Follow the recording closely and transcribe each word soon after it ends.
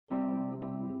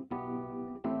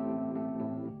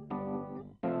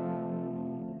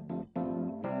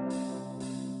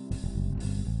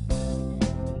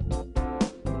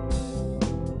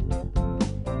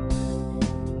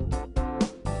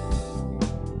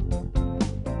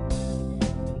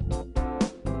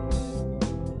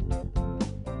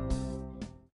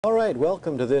right,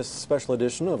 welcome to this special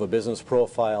edition of A Business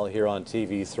Profile here on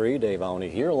TV3. Dave Aune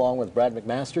here, along with Brad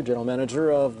McMaster, General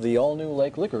Manager of the all-new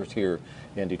Lake Liquors here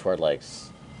in Detroit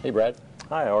Lakes. Hey, Brad.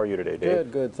 Hi, how are you today, Dave?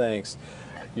 Good, good, thanks.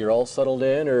 You're all settled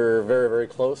in, or very, very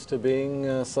close to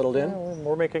being settled in? Yeah,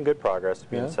 we're making good progress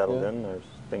being settled in. There's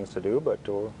things to do, but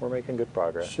we're making good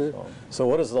progress. Sure. So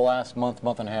what has the last month,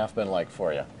 month and a half been like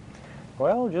for you?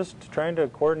 Well, just trying to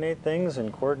coordinate things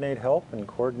and coordinate help and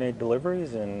coordinate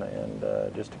deliveries and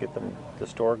just to get the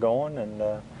store going. And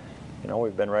you know,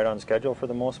 we've been right on schedule for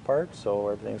the most part, so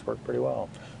everything's worked pretty well.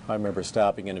 I remember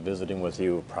stopping in and visiting with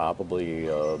you probably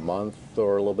a month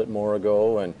or a little bit more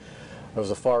ago, and it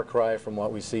was a far cry from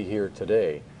what we see here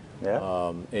today.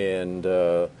 Yeah.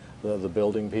 The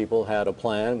building people had a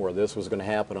plan where this was going to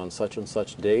happen on such and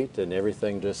such date, and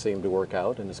everything just seemed to work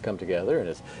out and has come together,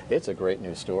 and it's a great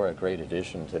new store, a great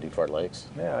addition to Detroit Lakes.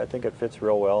 Yeah, I think it fits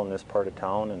real well in this part of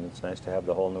town, and it's nice to have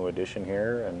the whole new addition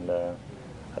here, and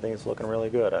I think it's looking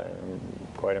really good. I'm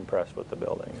quite impressed with the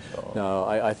building. So. Now,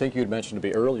 I think you'd mentioned to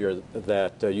me earlier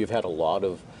that you've had a lot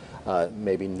of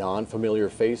maybe non-familiar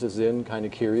faces in, kind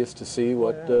of curious to see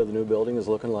what the new building is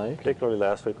looking like. Particularly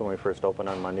last week when we first opened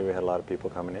on Monday, we had a lot of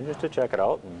people coming in just to check it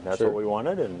out, and that's what we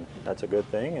wanted, and that's a good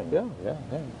thing, and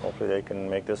hopefully they can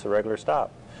make this a regular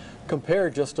stop. Compare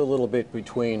just a little bit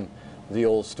between the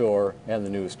old store and the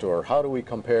new store. How do we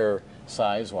compare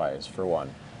size-wise, for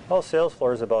one? Well, sales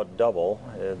floor is about double.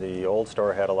 The old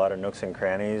store had a lot of nooks and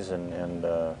crannies and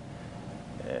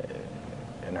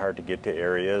hard to get to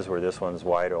areas, where this one's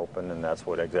wide open, and that's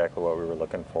exactly what we were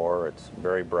looking for. It's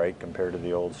very bright compared to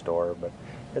the old store, but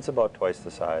it's about twice the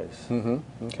size.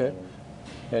 Mm-hmm. Okay.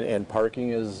 And parking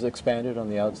is expanded on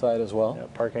the outside as well? Yeah,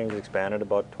 parking's expanded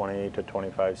about 20 to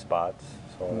 25 spots,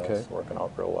 so that's working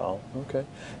out real well. Okay.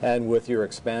 And with your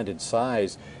expanded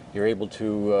size, you're able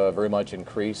to very much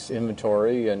increase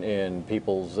inventory and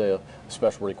people's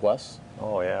special requests?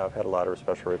 Oh yeah, I've had a lot of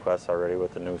special requests already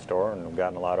with the new store, and we've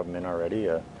gotten a lot of them in already.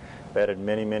 We've added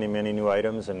many, many, many new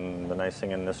items, and the nice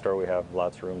thing in this store, we have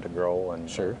lots of room to grow. And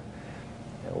sure.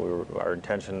 Our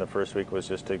intention the first week was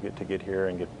just to get here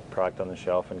and get product on the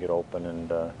shelf and get open,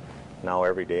 and now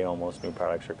every day almost new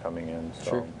products are coming in. So.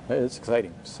 Sure, it's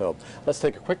exciting. So let's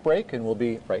take a quick break, and we'll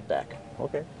be right back.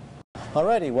 Okay.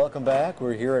 Alrighty, welcome back.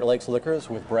 We're here at Lakes Liquors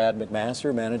with Brad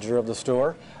McMaster, manager of the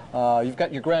store. You've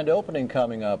got your grand opening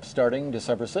coming up starting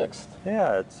December 6th.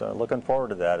 Yeah, it's looking forward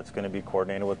to that. It's going to be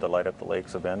coordinated with the Light Up the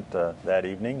Lakes event that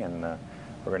evening, and we're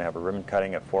going to have a ribbon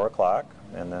cutting at 4 o'clock,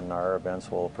 and then our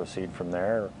events will proceed from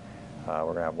there. We're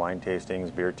going to have wine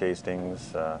tastings, beer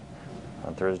tastings.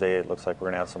 On Thursday, it looks like we're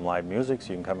going to have some live music, so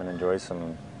you can come and enjoy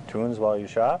some tunes while you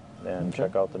shop and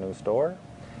check out the new store.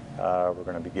 We're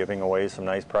going to be giving away some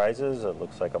nice prizes. It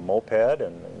looks like a moped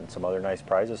and some other nice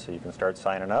prizes, so you can start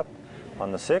signing up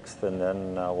on the 6th, and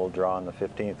then we'll draw on the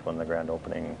 15th when the grand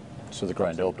opening. So the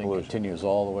grand opening continues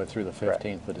all the way through the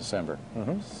 15th of December.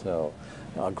 So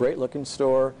a great looking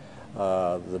store.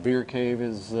 The beer cave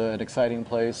is an exciting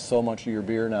place. So much of your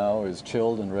beer now is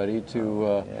chilled and ready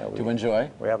to enjoy.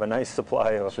 We have a nice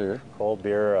supply of cold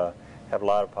beer. Have a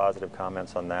lot of positive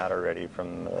comments on that already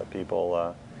from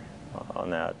people on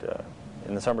that.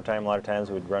 In the summertime, a lot of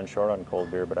times we'd run short on cold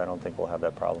beer, but I don't think we'll have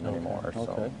that problem anymore. Okay.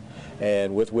 So.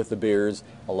 And with the beers,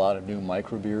 a lot of new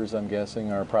micro beers, I'm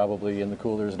guessing, are probably in the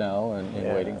coolers now and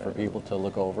waiting for people to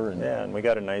look over. And and we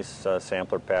got a nice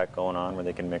sampler pack going on where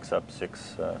they can mix up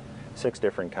six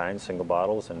different kinds, single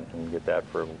bottles, and get that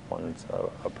for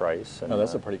a price. And,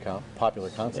 that's a pretty popular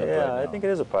concept right now. I think it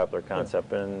is a popular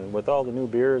concept, and with all the new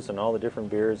beers and all the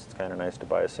different beers, it's kind of nice to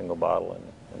buy a single bottle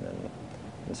and then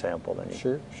sample. Then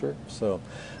Sure. So,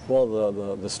 well,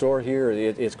 the store here,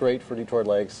 it's great for Detroit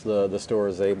Lakes. The store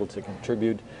is able to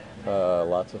contribute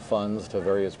lots of funds to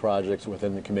various projects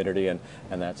within the community, and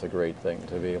that's a great thing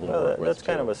to be able to work with. That's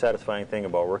kind of a satisfying thing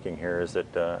about working here, is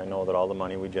that I know that all the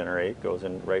money we generate goes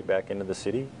right back into the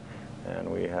city,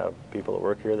 and we have people that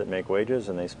work here that make wages,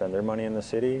 and they spend their money in the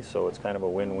city, so it's kind of a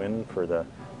win-win for the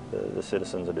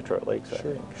citizens of Detroit Lakes, I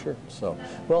think. Sure. So,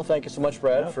 well, thank you so much,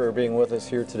 Brad, for being with us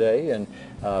here today, and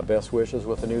best wishes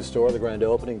with the new store, the grand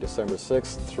opening, December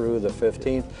 6th through the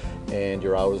 15th, and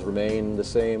your hours remain the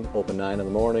same, open 9 in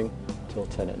the morning till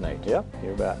 10 at night. Yep,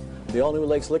 you bet. The all-new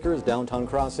Lakes Liquors, Downtown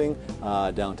Crossing,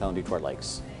 downtown Detroit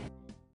Lakes.